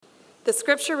The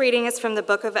scripture reading is from the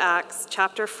book of Acts,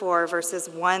 chapter 4, verses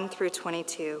 1 through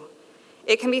 22.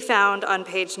 It can be found on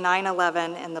page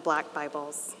 911 in the Black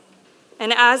Bibles.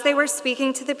 And as they were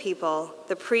speaking to the people,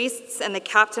 the priests and the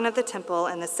captain of the temple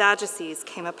and the Sadducees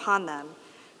came upon them,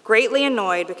 greatly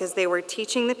annoyed because they were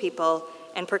teaching the people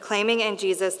and proclaiming in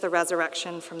Jesus the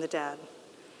resurrection from the dead.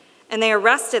 And they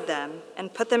arrested them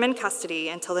and put them in custody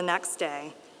until the next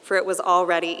day, for it was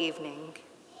already evening.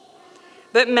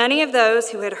 But many of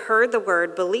those who had heard the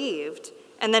word believed,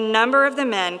 and the number of the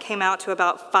men came out to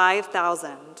about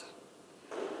 5,000.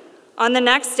 On the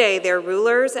next day, their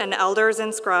rulers and elders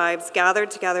and scribes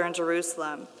gathered together in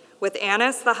Jerusalem, with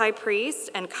Annas the high priest,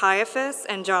 and Caiaphas,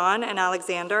 and John, and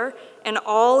Alexander, and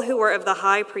all who were of the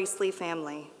high priestly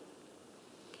family.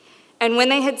 And when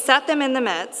they had set them in the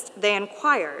midst, they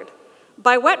inquired,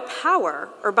 "By what power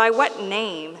or by what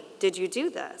name did you do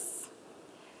this?"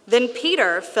 Then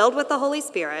Peter, filled with the Holy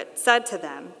Spirit, said to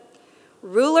them,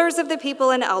 "Rulers of the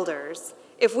people and elders,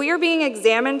 if we are being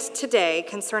examined today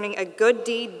concerning a good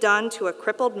deed done to a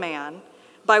crippled man,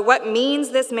 by what means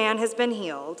this man has been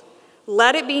healed,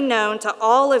 let it be known to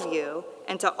all of you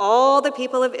and to all the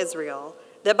people of Israel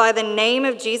that by the name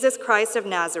of Jesus Christ of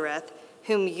Nazareth,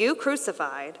 whom you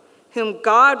crucified, whom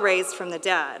God raised from the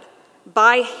dead,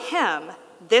 by him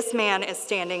this man is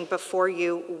standing before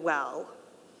you well.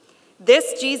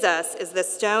 This Jesus is the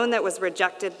stone that was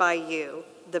rejected by you,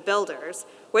 the builders,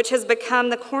 which has become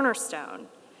the cornerstone.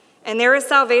 And there is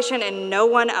salvation in no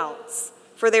one else,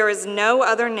 for there is no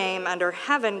other name under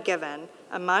heaven given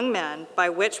among men by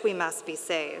which we must be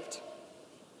saved."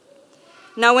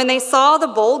 Now when they saw the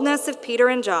boldness of Peter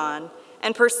and John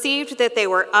and perceived that they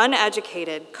were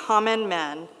uneducated, common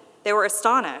men, they were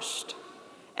astonished,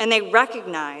 and they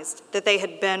recognized that they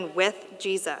had been with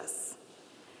Jesus.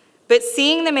 But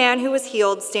seeing the man who was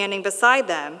healed standing beside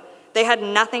them, they had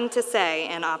nothing to say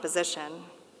in opposition.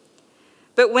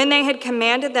 But when they had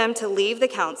commanded them to leave the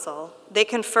council, they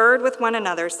conferred with one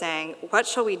another, saying, "What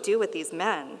shall we do with these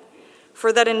men?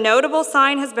 For that a notable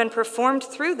sign has been performed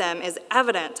through them is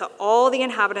evident to all the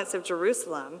inhabitants of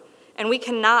Jerusalem, and we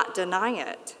cannot deny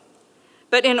it.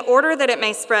 But in order that it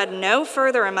may spread no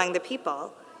further among the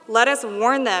people, let us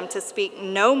warn them to speak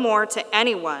no more to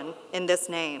anyone in this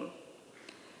name."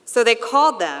 So they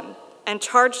called them and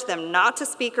charged them not to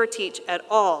speak or teach at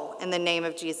all in the name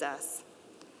of Jesus.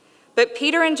 But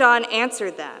Peter and John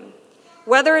answered them,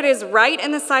 "Whether it is right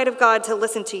in the sight of God to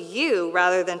listen to you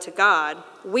rather than to God,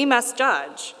 we must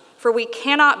judge, for we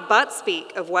cannot but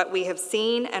speak of what we have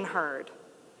seen and heard."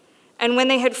 And when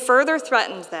they had further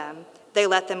threatened them, they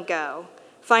let them go,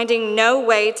 finding no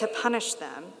way to punish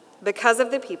them because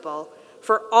of the people,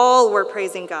 for all were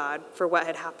praising God for what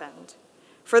had happened.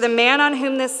 For the man on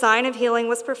whom this sign of healing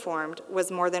was performed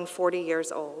was more than 40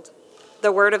 years old.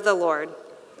 The word of the Lord.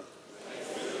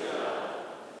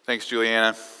 Thanks,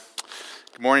 Juliana.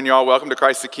 Good morning, y'all. Welcome to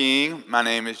Christ the King. My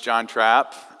name is John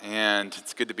Trapp, and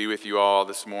it's good to be with you all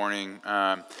this morning.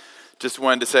 Just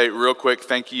wanted to say real quick,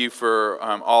 thank you for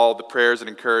all the prayers and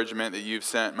encouragement that you've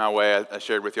sent my way. I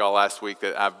shared with y'all last week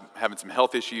that I'm having some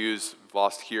health issues,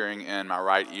 lost hearing in my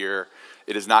right ear.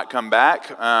 It has not come back.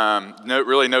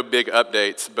 No big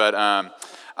updates, but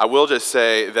I will just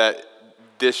say that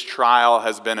this trial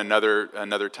has been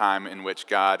another time in which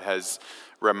God has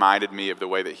reminded me of the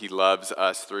way that He loves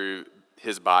us through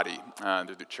His body,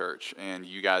 through the church. And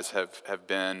you guys have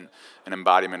been an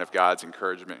embodiment of God's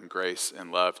encouragement and grace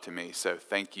and love to me. So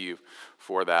thank you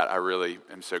for that. I really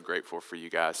am so grateful for you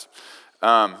guys.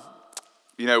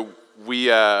 We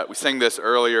sang this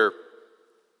earlier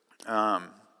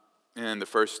in the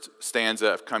first stanza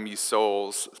of "Come Ye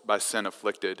Souls" by Sin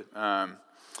Afflicted.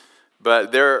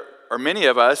 But there are many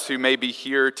of us who may be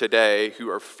here today who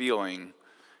are feeling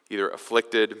either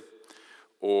afflicted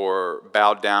or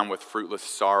bowed down with fruitless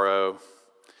sorrow,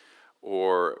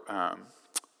 or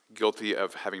guilty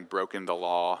of having broken the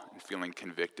law and feeling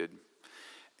convicted.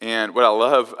 And what I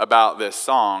love about this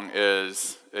song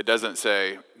is it doesn't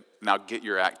say, "Now get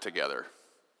your act together."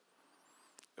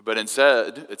 But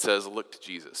instead, it says, "Look to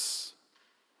Jesus."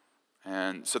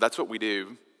 And so that's what we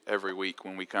do every week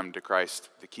when we come to Christ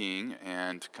the King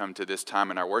and come to this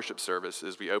time in our worship service,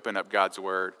 is we open up God's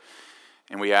Word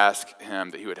and we ask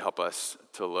Him that He would help us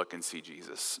to look and see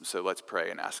Jesus. So let's pray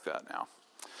and ask that now.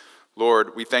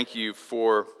 Lord, we thank You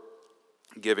for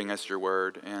giving us Your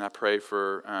Word, and I pray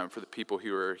for the people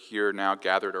who are here now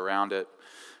gathered around it.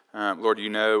 Lord, You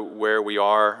know where we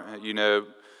are. You know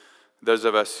those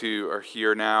of us who are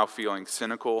here now feeling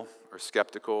cynical or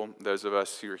skeptical, those of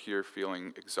us who are here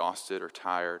feeling exhausted or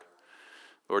tired.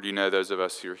 Lord, You know those of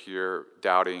us who are here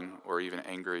doubting or even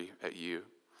angry at You.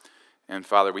 And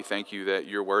Father, we thank you that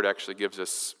your word actually gives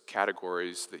us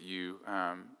categories that you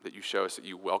show us, that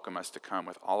you welcome us to come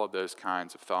with all of those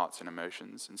kinds of thoughts and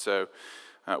emotions. And so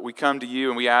we come to you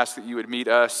and we ask that you would meet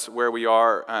us where we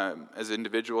are as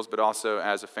individuals, but also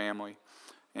as a family.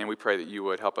 And we pray that you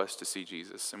would help us to see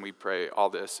Jesus. And we pray all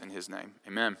this in his name.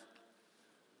 Amen.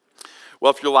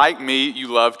 Well, if you're like me, you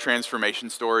love transformation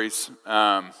stories,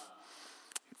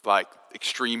 like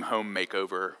Extreme Home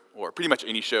Makeover, or pretty much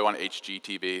any show on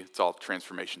HGTV. It's all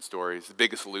transformation stories. The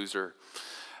Biggest Loser.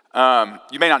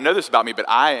 You may not know this about me, but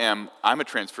I'm a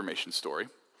transformation story.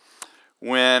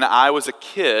 When I was a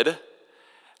kid,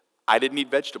 I didn't eat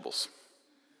vegetables.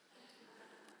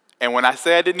 And when I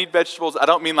say I didn't eat vegetables, I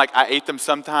don't mean like I ate them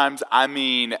sometimes. I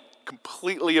mean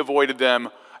completely avoided them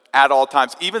at all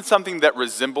times. Even something that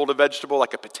resembled a vegetable,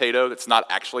 like a potato that's not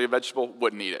actually a vegetable,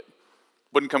 wouldn't eat it.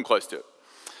 Wouldn't come close to it.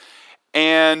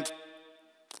 And,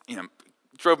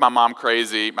 drove my mom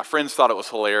crazy. My friends thought it was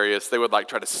hilarious. They would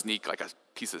try to sneak a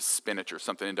piece of spinach or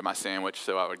something into my sandwich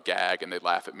so I would gag and they'd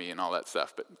laugh at me and all that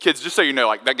stuff. But kids, just so you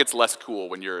know, that gets less cool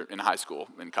when you're in high school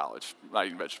and college, not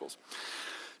eating vegetables.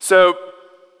 So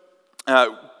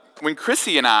when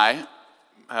Chrissy and I,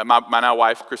 my now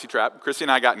wife, Chrissy Trapp, Chrissy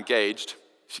and I got engaged,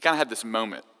 she kind of had this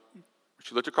moment.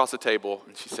 She looked across the table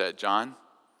and she said, "John,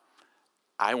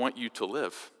 I want you to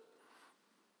live.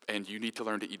 And you need to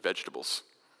learn to eat vegetables.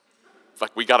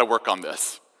 It's we got to work on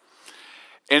this."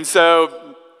 And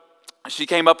so she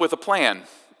came up with a plan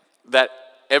that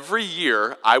every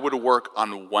year I would work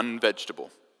on one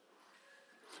vegetable.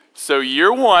 So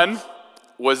year one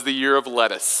was the year of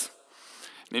lettuce.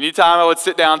 And anytime I would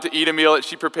sit down to eat a meal that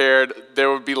she prepared,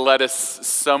 there would be lettuce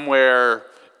somewhere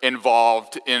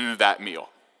involved in that meal.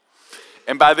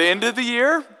 And by the end of the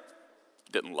year,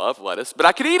 didn't love lettuce, but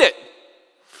I could eat it.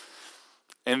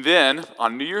 And then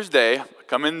on New Year's Day, I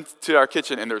come into our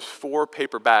kitchen and there's 4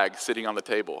 paper bags sitting on the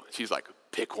table. She's like,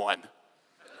 "Pick one."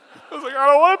 I was like, "I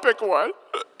don't want to pick one."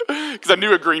 Because I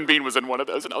knew a green bean was in one of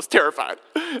those and I was terrified.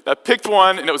 I picked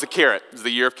one and it was a carrot. It was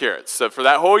the year of carrots. So for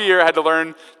that whole year, I had to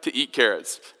learn to eat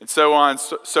carrots and so on,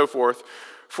 so forth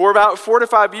for about 4 to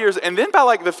 5 years. And then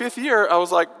by the 5th year, I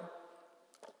was like,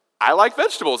 I like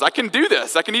vegetables. I can do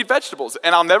this. I can eat vegetables.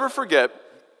 And I'll never forget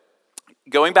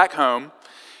going back home.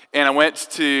 And I went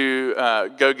to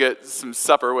go get some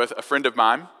supper with a friend of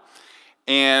mine.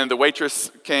 And the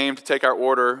waitress came to take our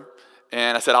order.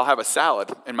 And I said, "I'll have a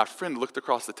salad." And my friend looked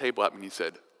across the table at me and he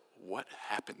said, "What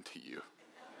happened to you?"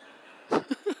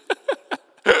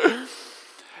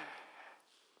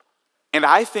 And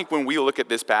I think when we look at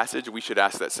this passage, we should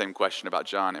ask that same question about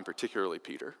John and particularly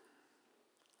Peter.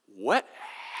 What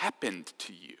happened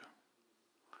to you?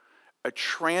 A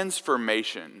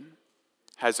transformation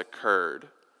has occurred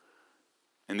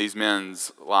in these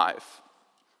men's life.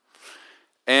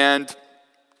 And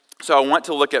so I want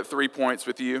to look at 3 points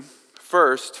with you.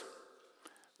 First,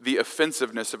 the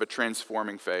offensiveness of a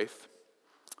transforming faith.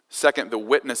 Second, the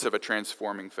witness of a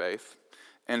transforming faith.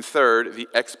 And third, the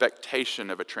expectation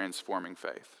of a transforming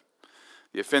faith.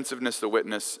 The offensiveness, the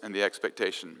witness, and the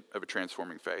expectation of a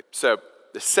transforming faith. So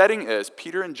the setting is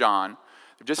Peter and John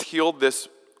have just healed this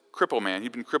crippled man.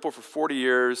 He'd been crippled for 40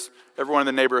 years. Everyone in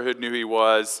the neighborhood knew who he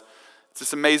was. It's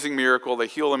this amazing miracle. They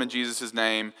heal him in Jesus'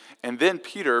 name. And then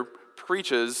Peter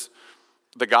preaches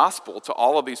the gospel to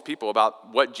all of these people about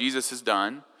what Jesus has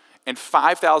done. And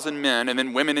 5,000 men and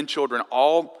then women and children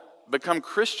all become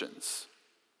Christians.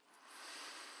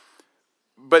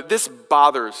 But this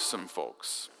bothers some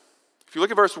folks. If you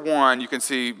look at verse 1, you can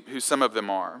see who some of them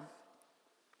are.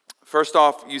 First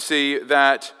off, you see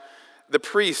that the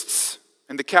priests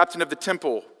and the captain of the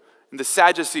temple and the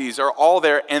Sadducees are all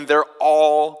there, and they're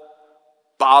all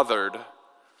bothered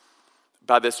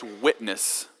by this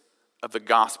witness of the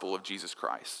gospel of Jesus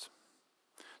Christ.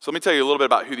 So let me tell you a little bit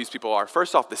about who these people are.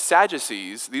 First off, the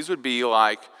Sadducees, these would be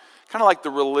kind of like the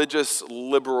religious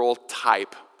liberal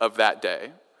type of that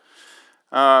day.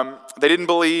 They didn't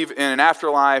believe in an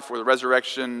afterlife or the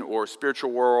resurrection or spiritual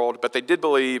world, but they did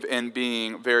believe in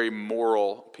being very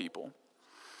moral people.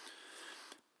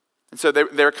 And so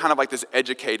they're kind of like this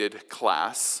educated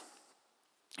class.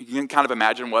 You can kind of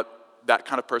imagine what that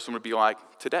kind of person would be like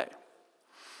today.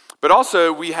 But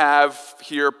also we have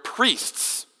here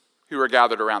priests who are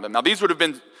gathered around them. Now these would have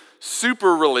been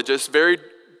super religious, very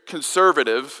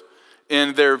conservative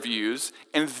in their views,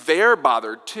 and they're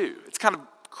bothered too. It's kind of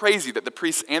crazy that the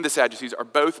priests and the Sadducees are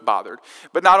both bothered.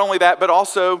 But not only that, but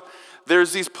also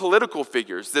there's these political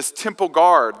figures, this temple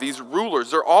guard, these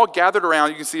rulers, they're all gathered around.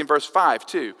 You can see in verse 5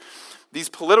 too. These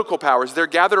political powers, they're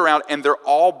gathered around and they're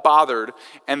all bothered,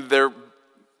 and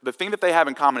the thing that they have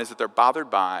in common is that they're bothered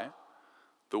by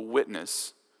the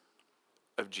witness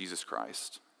of Jesus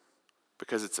Christ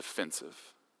because it's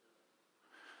offensive.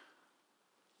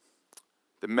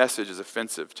 The message is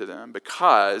offensive to them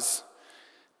because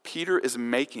Peter is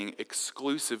making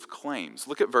exclusive claims.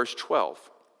 Look at verse 12.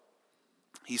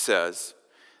 He says,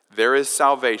 "There is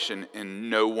salvation in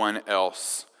no one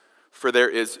else, for there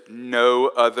is no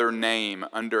other name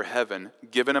under heaven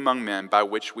given among men by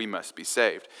which we must be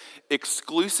saved."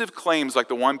 Exclusive claims like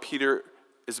the one Peter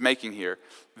is making here,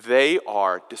 they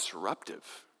are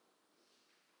disruptive.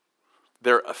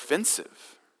 They're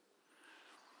offensive.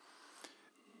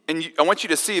 And I want you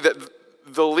to see that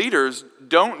the leaders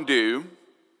don't do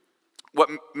what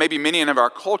maybe many in our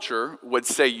culture would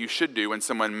say you should do when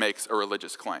someone makes a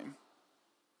religious claim.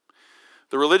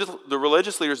 The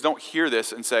religious leaders don't hear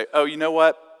this and say, "Oh, you know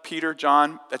what, Peter,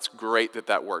 John, that's great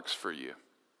that works for you.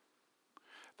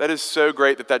 That is so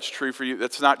great that that's true for you.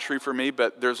 That's not true for me,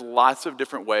 but there's lots of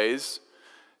different ways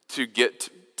to get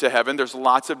to heaven. There's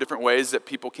lots of different ways that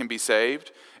people can be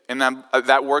saved, and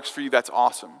that works for you. That's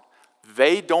awesome."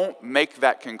 They don't make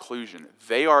that conclusion.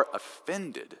 They are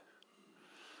offended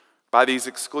by these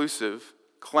exclusive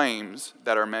claims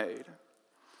that are made.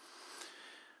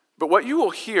 But what you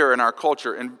will hear in our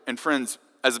culture, and friends,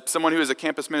 as someone who is a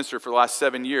campus minister for the last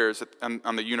 7 years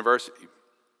on the university,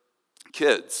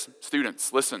 kids,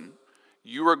 students, listen,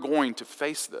 you are going to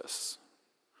face this.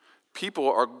 People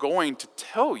are going to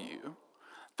tell you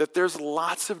that there's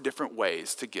lots of different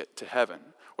ways to get to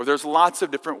heaven, or there's lots of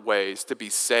different ways to be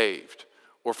saved,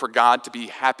 or for God to be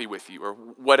happy with you, or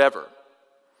whatever.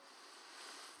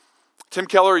 Tim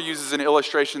Keller uses an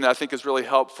illustration that I think is really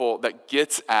helpful that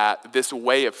gets at this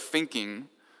way of thinking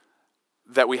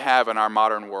that we have in our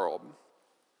modern world.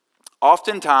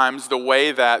 Oftentimes, the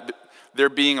way that there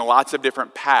being lots of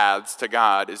different paths to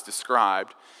God is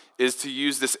described is to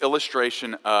use this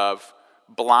illustration of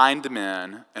blind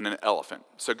men and an elephant.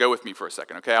 So go with me for a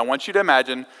second, okay? I want you to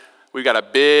imagine we've got a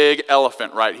big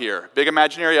elephant right here, big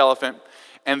imaginary elephant,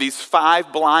 and these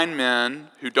 5 blind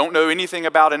men who don't know anything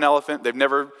about an elephant, they've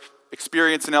never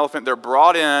experienced an elephant, they're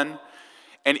brought in,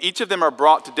 and each of them are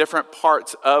brought to different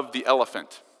parts of the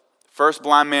elephant. First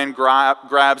blind man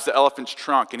grabs the elephant's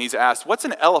trunk, and he's asked, "What's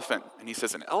an elephant?" And he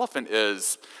says, "An elephant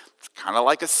is kind of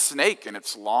like a snake, and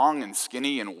it's long and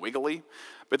skinny and wiggly."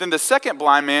 But then the second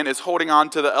blind man is holding on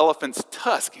to the elephant's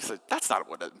tusk. He says, "That's not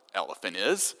what an elephant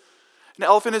is. An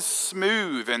elephant is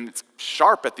smooth and it's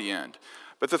sharp at the end."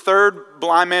 But the third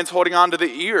blind man's holding on to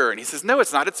the ear, and he says, "No,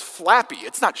 it's not. It's flappy.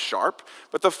 It's not sharp."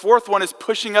 But the fourth one is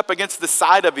pushing up against the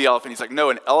side of the elephant. He's like,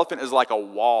 "No, an elephant is like a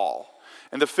wall."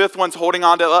 And the fifth one's holding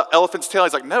on to the elephant's tail.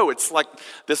 He's like, "No, it's like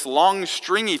this long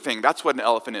stringy thing. That's what an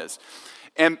elephant is."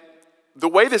 And the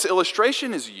way this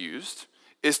illustration is used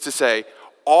is to say,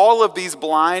 all of these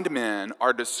blind men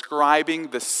are describing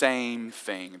the same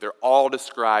thing. They're all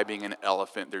describing an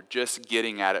elephant. They're just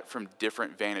getting at it from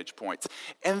different vantage points.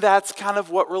 And that's kind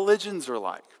of what religions are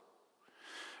like.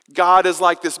 God is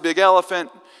like this big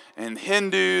elephant, and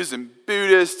Hindus and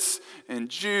Buddhists and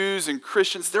Jews and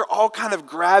Christians, they're all kind of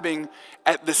grabbing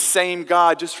at the same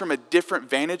God just from a different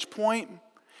vantage point,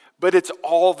 but it's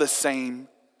all the same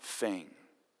thing.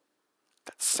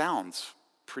 That sounds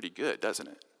pretty good, doesn't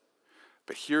it?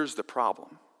 But here's the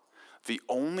problem. The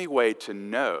only way to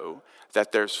know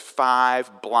that there's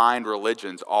 5 blind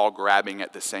religions all grabbing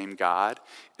at the same God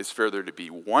is for there to be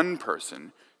one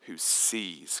person who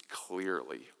sees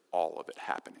clearly all of it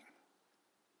happening.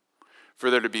 For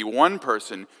there to be one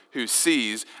person who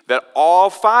sees that all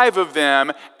 5 of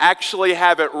them actually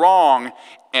have it wrong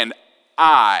and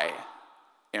I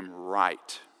am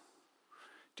right.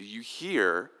 Do you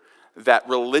hear that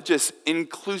religious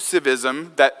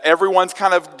inclusivism, that everyone's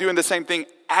kind of doing the same thing,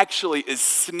 actually is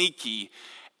sneaky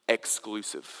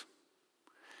exclusive?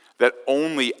 That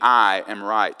only I am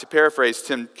right. To paraphrase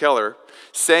Tim Keller,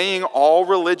 saying all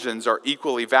religions are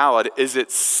equally valid is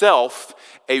itself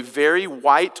a very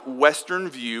white Western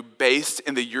view based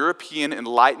in the European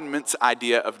Enlightenment's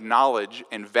idea of knowledge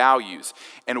and values.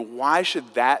 And why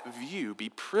should that view be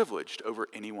privileged over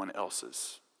anyone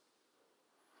else's?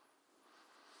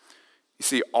 You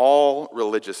see, all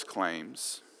religious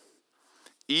claims,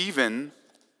 even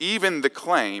the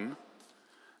claim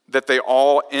that they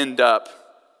all end up,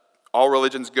 all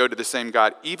religions go to the same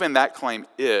God, even that claim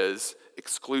is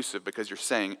exclusive because you're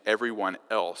saying everyone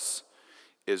else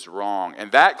is wrong.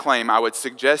 And that claim, I would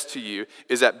suggest to you,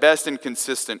 is at best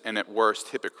inconsistent and at worst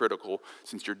hypocritical,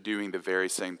 since you're doing the very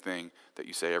same thing that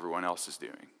you say everyone else is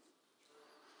doing.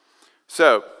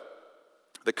 So,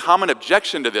 the common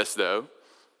objection to this, though,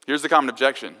 here's the common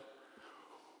objection.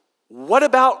 What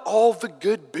about all the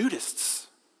good Buddhists?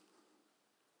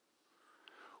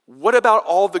 What about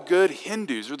all the good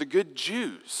Hindus or the good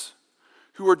Jews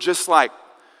who are just like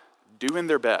doing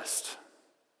their best?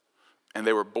 And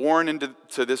they were born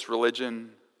into this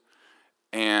religion,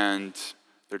 and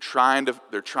they're trying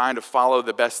to follow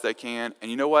the best they can. And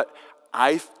you know what?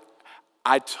 I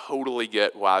totally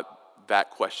get why that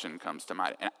question comes to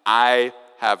mind. And I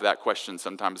have that question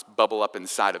sometimes bubble up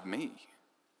inside of me.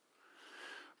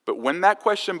 But when that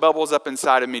question bubbles up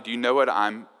inside of me, do you know what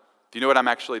I'm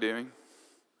actually doing?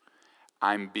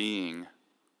 I'm being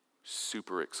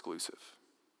super exclusive.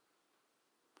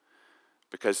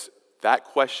 Because that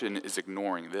question is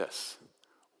ignoring this.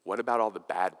 What about all the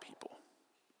bad people?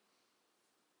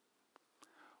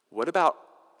 What about,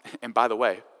 and by the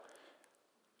way,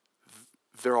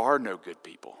 there are no good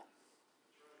people.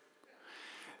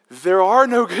 There are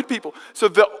no good people. So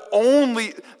the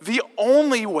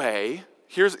only way,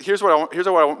 here's what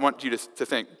I want you to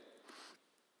think.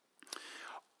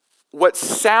 What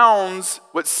sounds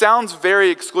very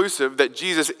exclusive, that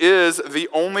Jesus is the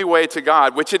only way to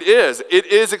God, which it is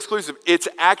exclusive. It's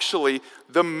actually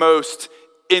the most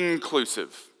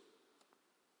inclusive.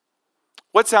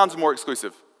 What sounds more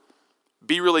exclusive?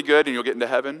 Be really good and you'll get into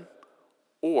heaven?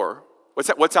 Or,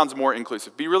 what sounds more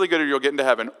inclusive? Be really good and you'll get into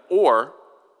heaven? Or,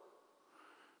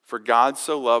 for God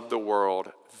so loved the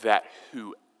world that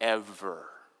whoever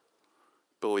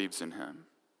believes in him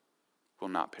will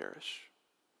not perish,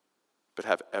 but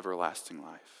have everlasting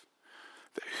life.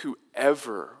 That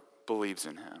whoever believes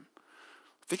in him.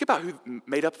 Think about who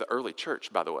made up the early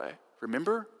church, by the way.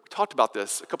 Remember? We talked about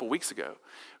this a couple weeks ago.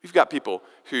 We've got people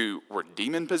who were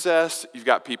demon-possessed. You've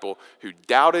got people who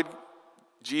doubted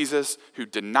Jesus, who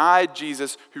denied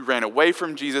Jesus, who ran away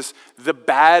from Jesus. The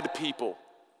bad people.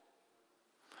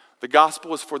 The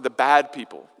gospel is for the bad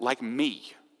people, like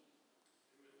me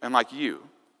and like you.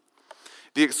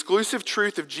 The exclusive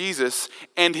truth of Jesus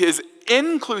and his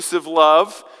inclusive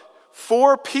love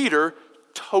for Peter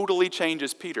totally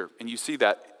changes Peter. And you see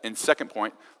that in second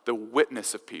point, the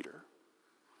witness of Peter.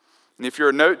 And if you're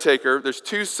a note taker, there's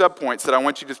two subpoints that I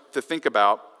want you to think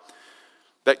about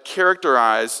that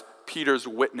characterize Peter's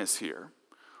witness here.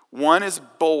 One is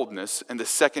boldness, and the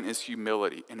second is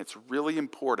humility. And it's really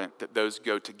important that those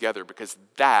go together, because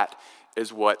that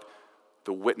is what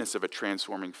the witness of a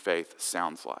transforming faith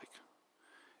sounds like.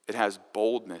 It has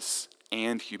boldness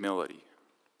and humility.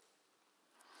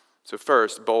 So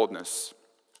first, boldness.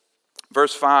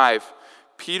 Verse 5,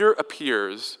 Peter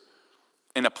appears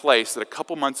in a place that a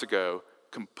couple months ago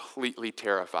completely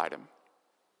terrified him.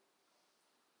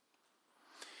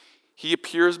 He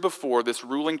appears before this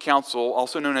ruling council,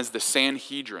 also known as the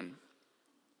Sanhedrin.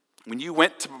 When you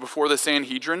went before the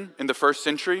Sanhedrin in the first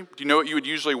century, do you know what you would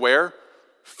usually wear?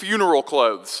 Funeral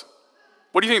clothes.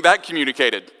 What do you think that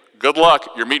communicated? Good luck,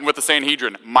 you're meeting with the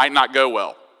Sanhedrin. Might not go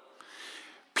well.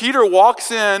 Peter walks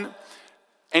in,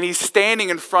 and he's standing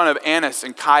in front of Annas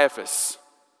and Caiaphas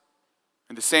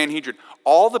and the Sanhedrin.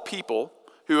 All the people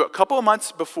who a couple of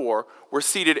months before were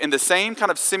seated in the same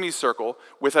kind of semicircle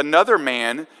with another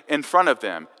man in front of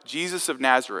them, Jesus of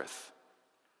Nazareth.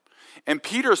 And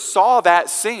Peter saw that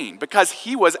scene because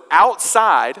he was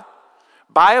outside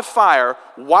by a fire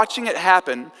watching it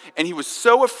happen, and he was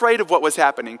so afraid of what was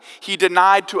happening, he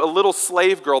denied to a little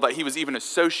slave girl that he was even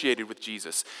associated with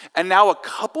Jesus. And now a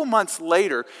couple months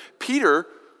later, Peter,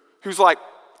 who's like,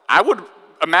 I would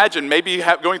imagine maybe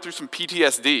going through some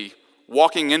PTSD,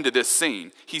 walking into this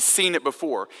scene. He's seen it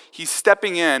before. He's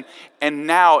stepping in, and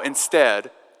now instead,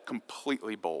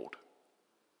 completely bold.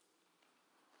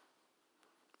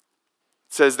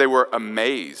 It says they were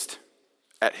amazed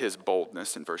at his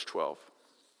boldness in verse 12.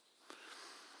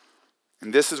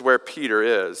 And this is where Peter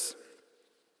is.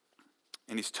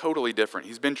 And he's totally different.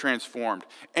 He's been transformed.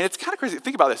 And it's kind of crazy.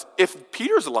 Think about this. If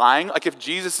Peter's lying, like if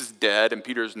Jesus is dead and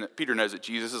Peter knows that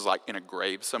Jesus is like in a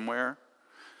grave somewhere,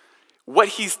 what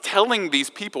he's telling these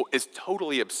people is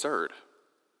totally absurd.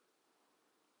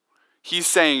 He's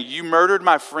saying, you murdered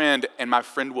my friend and my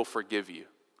friend will forgive you.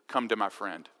 Come to my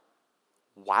friend.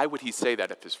 Why would he say that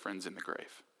if his friend's in the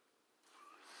grave?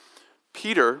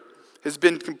 Peter has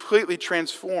been completely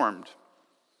transformed.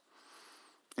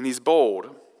 And he's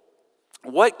bold.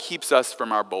 What keeps us from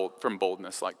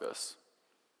boldness like this?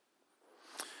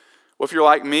 Well, if you're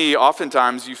like me,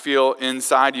 oftentimes you feel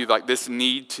inside you like this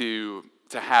need to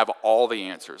have all the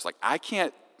answers. Like I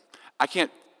can't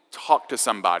talk to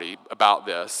somebody about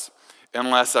this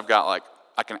unless I've got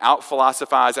I can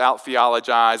out-philosophize,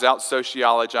 out-theologize,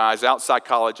 out-sociologize,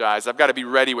 out-psychologize. I've got to be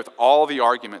ready with all the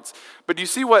arguments. But do you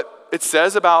see what it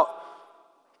says about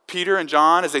Peter and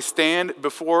John as they stand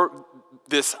before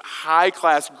this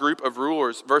high-class group of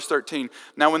rulers. Verse 13,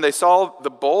 now when they saw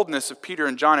the boldness of Peter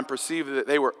and John and perceived that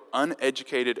they were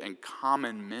uneducated and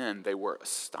common men, they were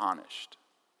astonished.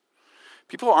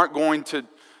 People aren't going to,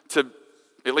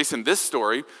 at least in this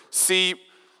story, see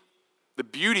the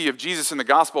beauty of Jesus in the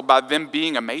gospel by them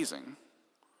being amazing.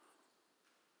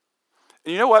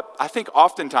 And you know what? I think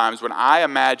oftentimes when I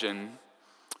imagine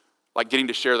like getting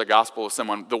to share the gospel with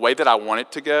someone, the way that I want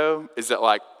it to go is that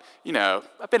like, you know,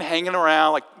 I've been hanging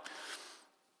around, like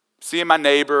seeing my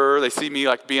neighbor. They see me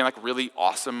like being like really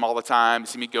awesome all the time. They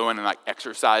see me going and like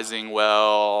exercising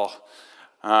well,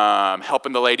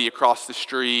 helping the lady across the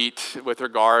street with her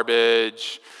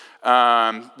garbage,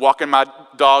 walking my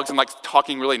dogs and like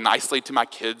talking really nicely to my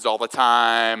kids all the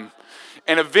time.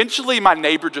 And eventually my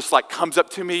neighbor just like comes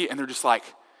up to me and they're just like,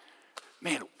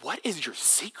 man, what is your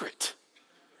secret?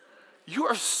 You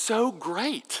are so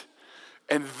great.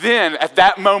 And then at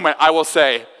that moment, I will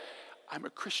say, I'm a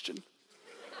Christian.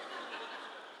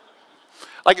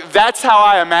 Like that's how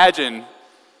I imagine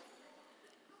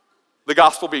the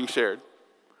gospel being shared.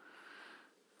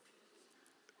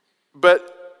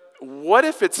 But what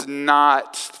if it's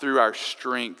not through our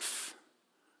strength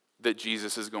that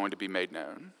Jesus is going to be made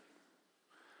known?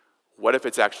 What if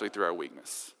it's actually through our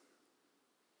weakness?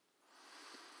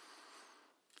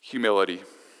 Humility.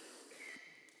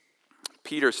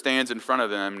 Peter stands in front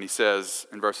of them and he says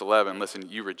in verse 11, listen,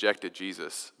 you rejected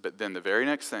Jesus. But then the very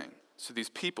next thing, so these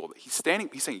people, he's saying,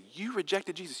 you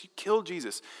rejected Jesus, you killed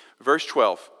Jesus. Verse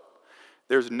 12,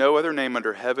 there's no other name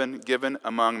under heaven given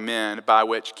among men by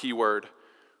which, keyword,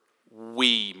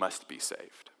 we must be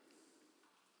saved.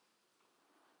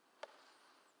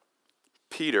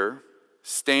 Peter,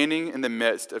 standing in the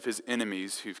midst of his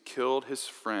enemies who've killed his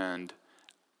friend,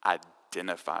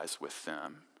 identifies with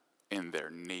them in their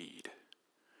need.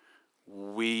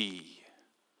 We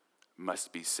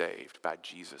must be saved by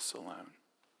Jesus alone.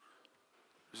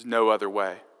 There's no other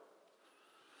way.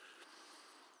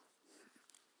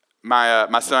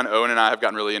 My son Owen and I have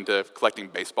gotten really into collecting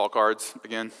baseball cards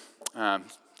again.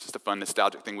 Just a fun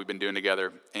nostalgic thing we've been doing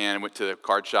together. And I went to the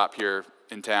card shop here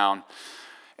in town.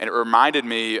 And it reminded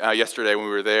me yesterday when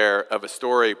we were there of a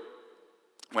story.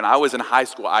 When I was in high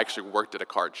school, I actually worked at a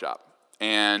card shop.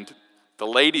 And the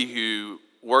lady who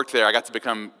worked there, I got to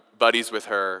become buddies with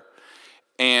her.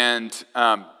 And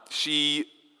she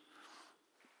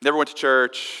never went to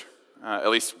church, at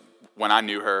least when I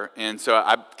knew her. And so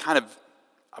I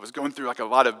was going through like a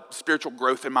lot of spiritual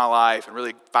growth in my life and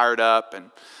really fired up. And I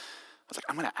was like,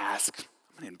 I'm going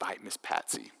to invite Miss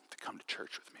Patsy to come to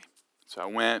church with me. So I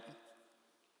went,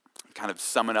 kind of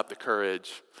summon up the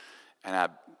courage, and I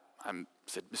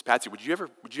said, Miss Patsy, would you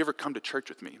ever come to church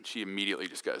with me? And she immediately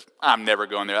just goes, I'm never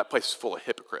going there. That place is full of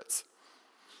hypocrites.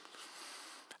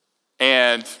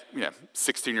 And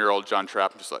 16-year-old John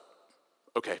Trapp, I'm just like,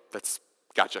 okay,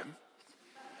 gotcha.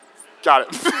 Got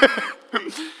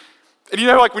it. And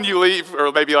like when you leave,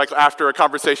 or maybe like after a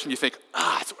conversation, you think,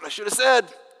 that's what I should have said.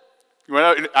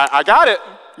 I got it.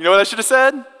 You know what I should have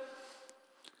said?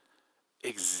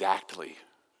 Exactly.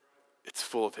 It's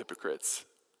full of hypocrites.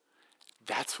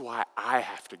 That's why I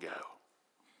have to go.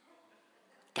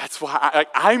 That's why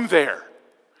I'm there.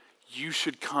 You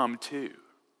should come too.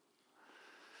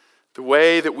 The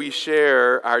way that we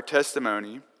share our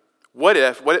testimony,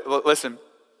 listen,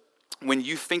 when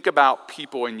you think about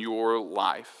people in your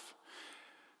life,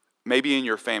 maybe in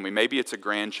your family, maybe it's a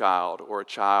grandchild or a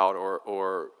child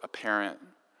or a parent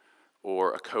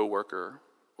or a coworker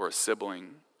or a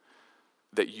sibling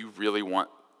that you really want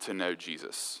to know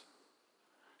Jesus.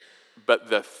 But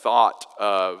the thought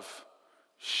of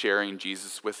sharing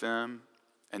Jesus with them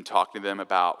and talking to them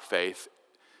about faith,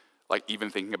 like even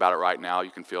thinking about it right now,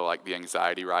 you can feel like the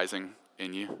anxiety rising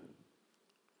in you.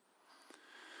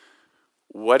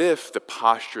 What if the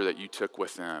posture that you took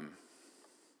with them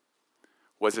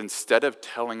was, instead of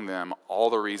telling them all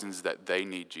the reasons that they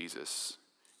need Jesus,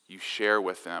 you share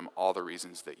with them all the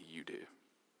reasons that you do?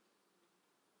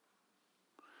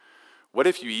 What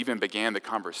if you even began the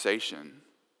conversation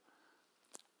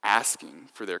asking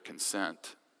for their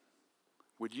consent?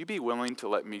 Would you be willing to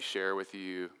let me share with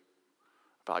you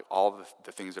about all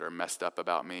the things that are messed up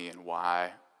about me and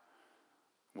why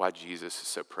Jesus is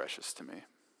so precious to me?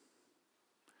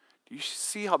 Do you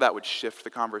see how that would shift the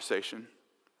conversation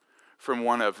from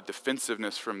one of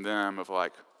defensiveness from them, of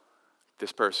like,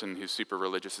 this person who's super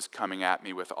religious is coming at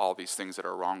me with all these things that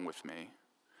are wrong with me,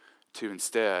 to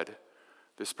instead,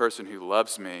 this person who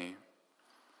loves me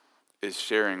is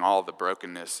sharing all the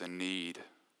brokenness and need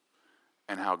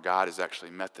and how God has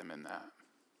actually met them in that.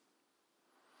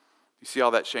 You see how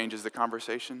that changes the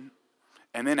conversation?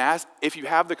 And then if you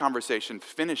have the conversation,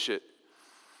 finish it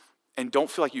And don't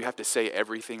feel like you have to say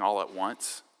everything all at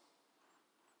once.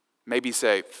 Maybe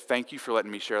say, thank you for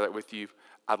letting me share that with you.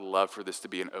 I'd love for this to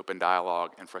be an open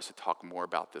dialogue and for us to talk more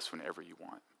about this whenever you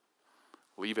want.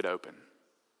 Leave it open.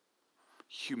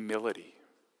 Humility.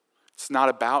 It's not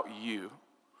about you.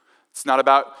 It's not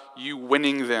about you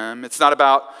winning them. It's not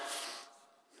about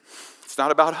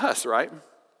us, right?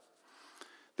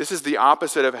 This is the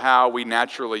opposite of how we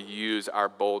naturally use our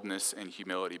boldness and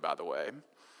humility, by the way.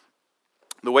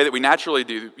 The way that we naturally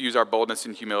use our boldness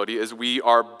and humility is we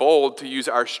are bold to use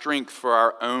our strength for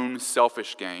our own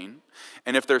selfish gain.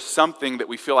 And if there's something that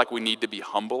we feel like we need to be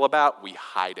humble about, we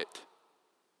hide it.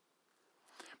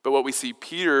 But what we see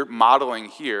Peter modeling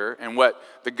here, and what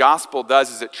the gospel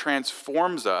does is it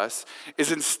transforms us,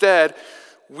 is instead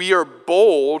we are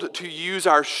bold to use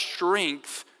our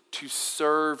strength to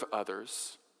serve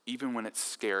others, even when it's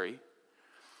scary.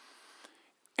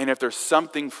 And if there's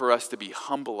something for us to be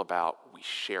humble about, we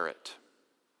share it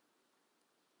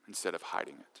instead of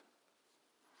hiding it.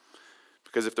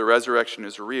 Because if the resurrection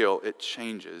is real, it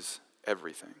changes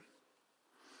everything.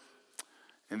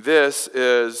 And this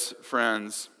is,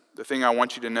 friends, the thing I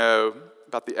want you to know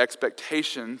about the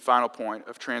expectation, final point,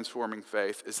 of transforming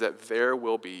faith is that there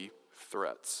will be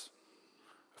threats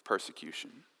of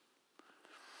persecution.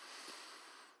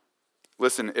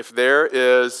 Listen, if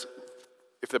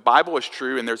the Bible is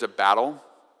true and there's a battle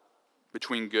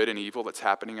between good and evil that's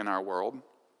happening in our world,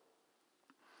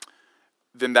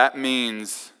 then that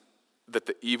means that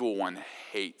the evil one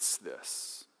hates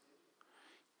this.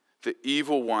 The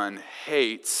evil one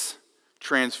hates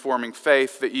transforming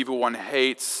faith. The evil one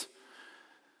hates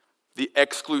the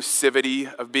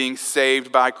exclusivity of being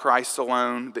saved by Christ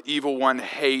alone. The evil one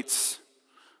hates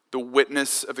the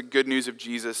witness of the good news of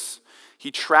Jesus. He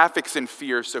traffics in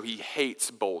fear, so he hates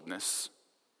boldness.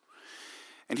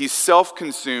 And he's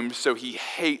self-consumed, so he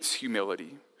hates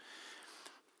humility.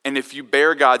 And if you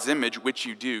bear God's image, which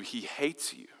you do, he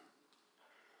hates you.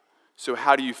 So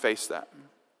how do you face that?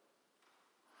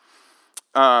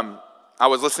 I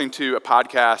was listening to a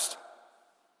podcast,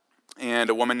 and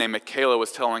a woman named Michaela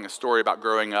was telling a story about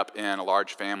growing up in a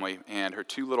large family, and her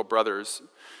two little brothers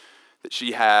that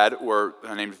she had were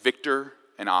named Victor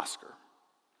and Oscar.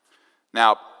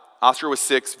 Now, Oscar was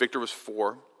 6, Victor was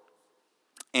 4.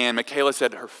 And Michaela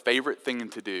said her favorite thing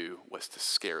to do was to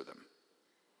scare them.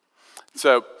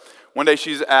 So one day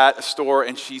she's at a store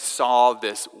and she saw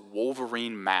this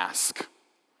Wolverine mask.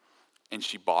 And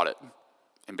she bought it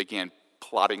and began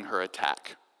plotting her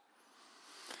attack.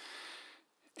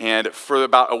 And for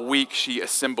about a week she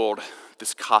assembled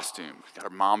this costume. Got her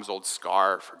mom's old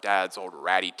scarf, her dad's old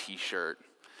ratty t-shirt.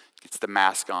 Gets the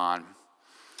mask on.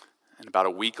 And about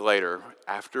a week later,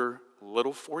 after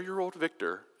little 4-year-old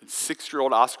Victor and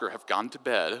 6-year-old Oscar have gone to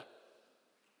bed with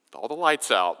all the lights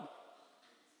out,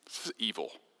 this is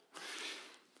evil.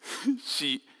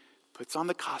 She puts on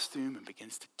the costume and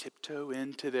begins to tiptoe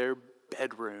into their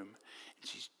bedroom. And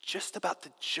she's just about to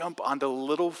jump onto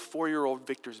little 4-year-old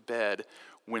Victor's bed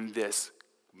when this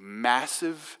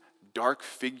massive dark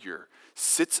figure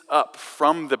sits up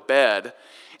from the bed,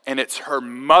 and it's her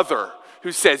mother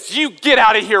who says, "You get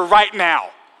out of here right now."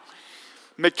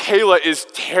 Michaela is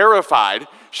terrified.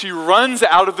 She runs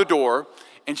out of the door,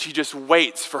 and she just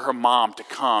waits for her mom to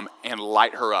come and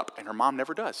light her up. And her mom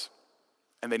never does.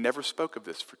 And they never spoke of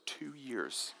this for 2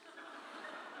 years.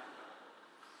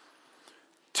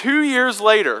 2 years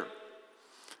later,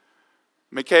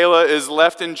 Michaela is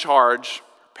left in charge.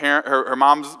 Her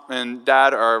moms and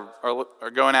dad are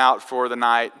going out for the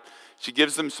night. She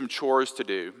gives them some chores to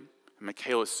do. And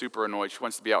Michaela's super annoyed. She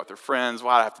wants to be out with her friends.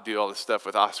 Why do I have to do all this stuff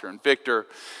with Oscar and Victor?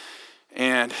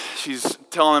 And she's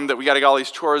telling them that we got to get all these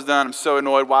chores done. I'm so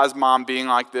annoyed. Why is mom being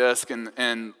like this?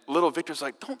 And little Victor's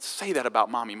like, "Don't say that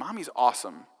about mommy. Mommy's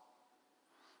awesome."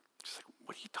 She's like,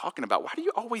 "What are you talking about? Why do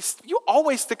you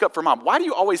always stick up for mom? Why do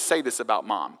you always say this about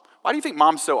mom? Why do you think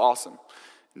mom's so awesome?"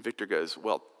 And Victor goes,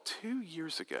 "Well, 2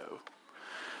 years ago,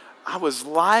 I was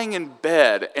lying in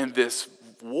bed and this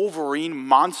Wolverine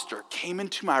monster came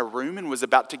into my room and was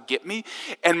about to get me,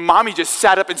 and mommy just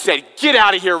sat up and said, 'Get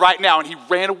out of here right now,' and he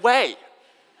ran away."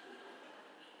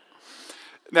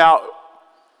 Now,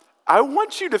 I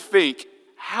want you to think,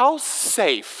 how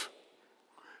safe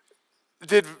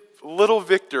did little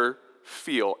Victor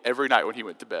feel every night when he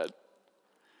went to bed?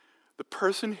 The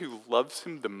person who loves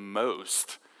him the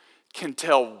most can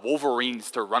tell Wolverines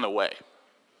to run away,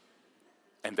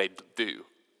 and they do.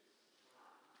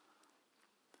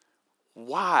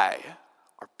 Why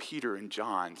are Peter and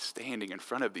John standing in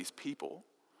front of these people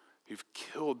who've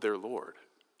killed their Lord?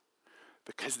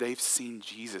 Because they've seen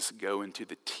Jesus go into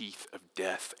the teeth of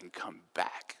death and come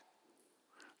back.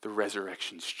 the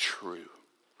resurrection's true.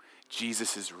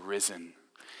 Jesus is risen,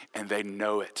 and they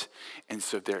know it. And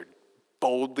so they're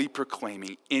boldly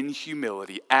proclaiming in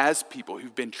humility as people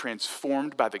who've been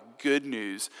transformed by the good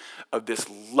news of this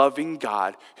loving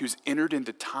God who's entered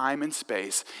into time and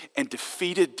space and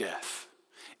defeated death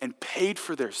and paid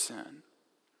for their sin.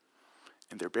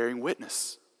 And they're bearing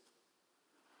witness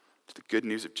to the good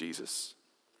news of Jesus.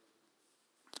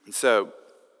 And so,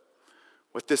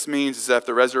 what this means is that if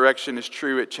the resurrection is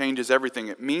true, it changes everything.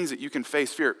 It means that you can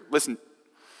face fear. Listen,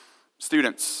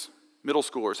 students, middle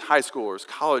schoolers, high schoolers,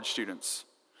 college students,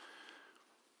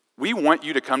 we want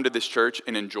you to come to this church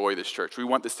and enjoy this church. We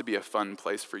want this to be a fun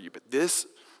place for you. But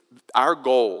our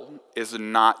goal is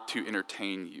not to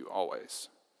entertain you always.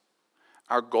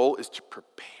 Our goal is to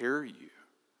prepare you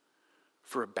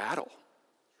for a battle.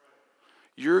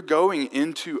 You're going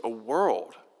into a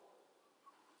world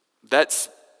that's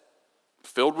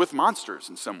filled with monsters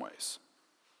in some ways.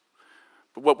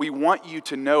 But what we want you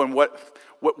to know and what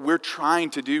we're trying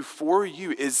to do for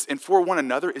you is, and for one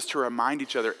another, is to remind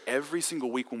each other every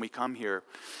single week when we come here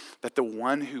that the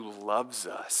one who loves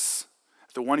us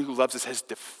has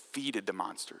defeated the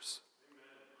monsters.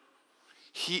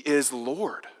 He is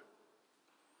Lord.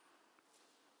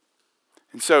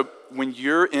 And so when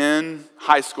you're in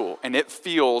high school and it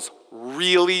feels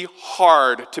really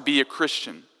hard to be a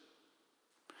Christian,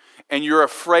 and you're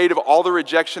afraid of all the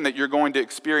rejection that you're going to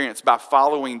experience by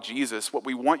following Jesus, what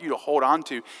we want you to hold on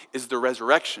to is the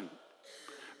resurrection.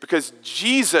 Because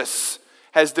Jesus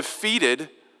has defeated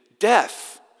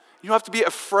death. You don't have to be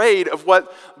afraid of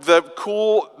what the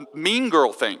cool mean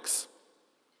girl thinks.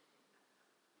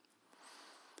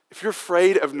 If you're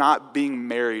afraid of not being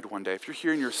married one day, if you're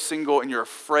here and you're single and you're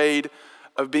afraid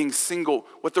of being single,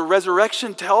 what the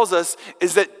resurrection tells us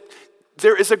is that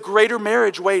there is a greater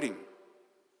marriage waiting.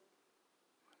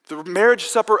 The marriage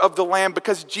supper of the Lamb,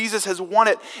 because Jesus has won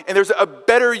it, and there's a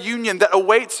better union that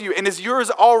awaits you and is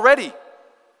yours already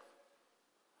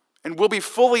and will be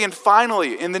fully and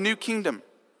finally in the new kingdom.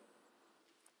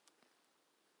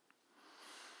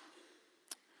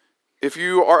 If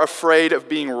you are afraid of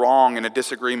being wrong in a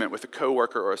disagreement with a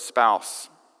coworker or a spouse,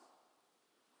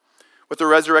 what the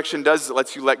resurrection does is it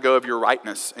lets you let go of your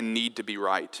rightness and need to be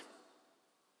right.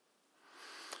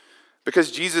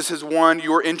 Because Jesus has won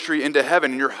your entry into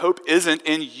heaven, and your hope isn't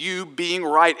in you being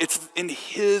right. It's in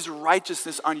his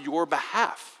righteousness on your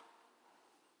behalf.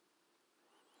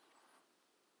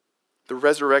 The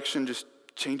resurrection just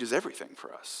changes everything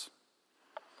for us.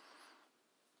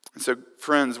 And so,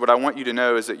 friends, what I want you to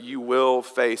know is that you will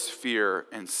face fear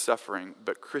and suffering,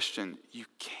 but Christian, you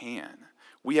can.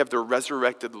 We have the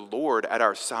resurrected Lord at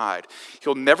our side.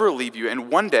 He'll never leave you,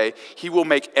 and one day he will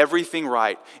make everything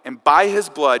right. And by his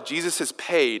blood, Jesus has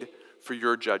paid for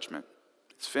your judgment.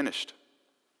 It's finished.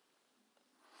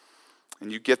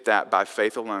 And you get that by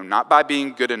faith alone, not by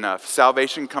being good enough.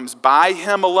 Salvation comes by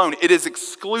him alone. It is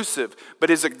exclusive, but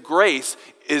his grace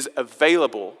is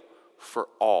available for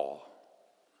all.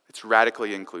 It's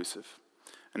radically inclusive.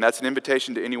 And that's an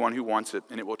invitation to anyone who wants it,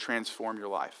 and it will transform your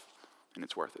life, and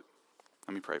it's worth it.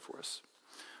 Let me pray for us.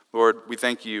 Lord, we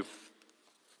thank you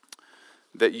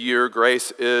that your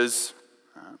grace is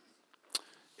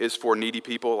for needy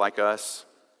people like us.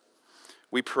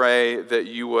 We pray that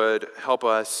you would help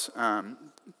us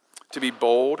to be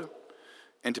bold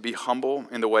and to be humble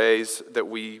in the ways that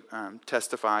we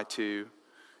testify to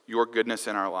your goodness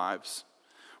in our lives.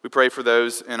 We pray for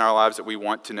those in our lives that we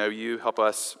want to know you. Help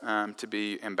us to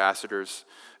be ambassadors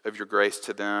of your grace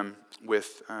to them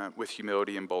with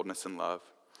humility and boldness and love.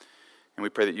 And we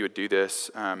pray that you would do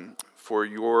this for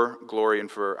your glory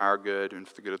and for our good and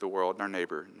for the good of the world and our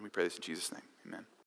neighbor. And we pray this in Jesus' name. Amen.